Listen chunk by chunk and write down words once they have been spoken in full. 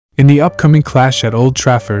In the upcoming clash at Old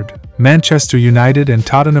Trafford, Manchester United and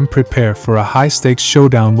Tottenham prepare for a high-stakes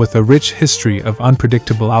showdown with a rich history of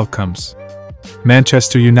unpredictable outcomes.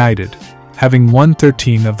 Manchester United, having won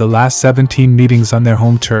 13 of the last 17 meetings on their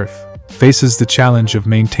home turf, faces the challenge of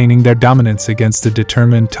maintaining their dominance against the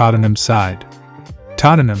determined Tottenham side.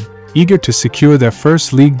 Tottenham, eager to secure their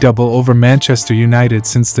first league double over Manchester United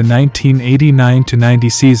since the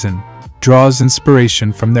 1989-90 season, draws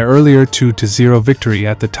inspiration from their earlier 2-0 victory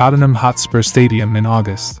at the Tottenham Hotspur Stadium in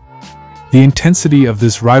August. The intensity of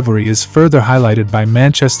this rivalry is further highlighted by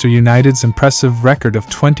Manchester United's impressive record of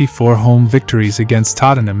 24 home victories against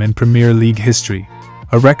Tottenham in Premier League history,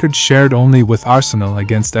 a record shared only with Arsenal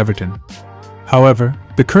against Everton. However,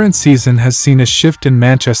 the current season has seen a shift in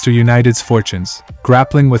Manchester United's fortunes,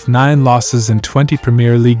 grappling with 9 losses in 20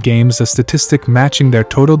 Premier League games, a statistic matching their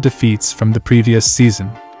total defeats from the previous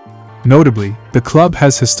season. Notably, the club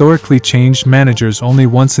has historically changed managers only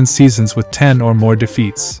once in seasons with 10 or more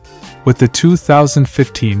defeats, with the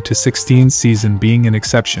 2015-16 season being an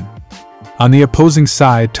exception. On the opposing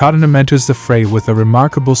side, Tottenham enters the fray with a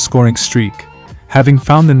remarkable scoring streak, having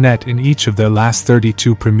found the net in each of their last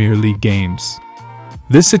 32 Premier League games.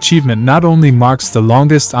 This achievement not only marks the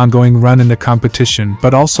longest ongoing run in the competition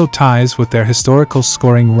but also ties with their historical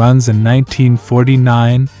scoring runs in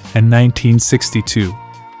 1949 and 1962.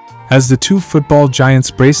 As the two football giants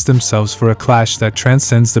brace themselves for a clash that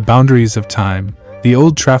transcends the boundaries of time, the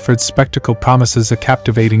Old Trafford spectacle promises a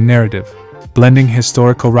captivating narrative, blending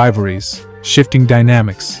historical rivalries, shifting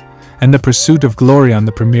dynamics, and the pursuit of glory on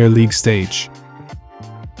the Premier League stage.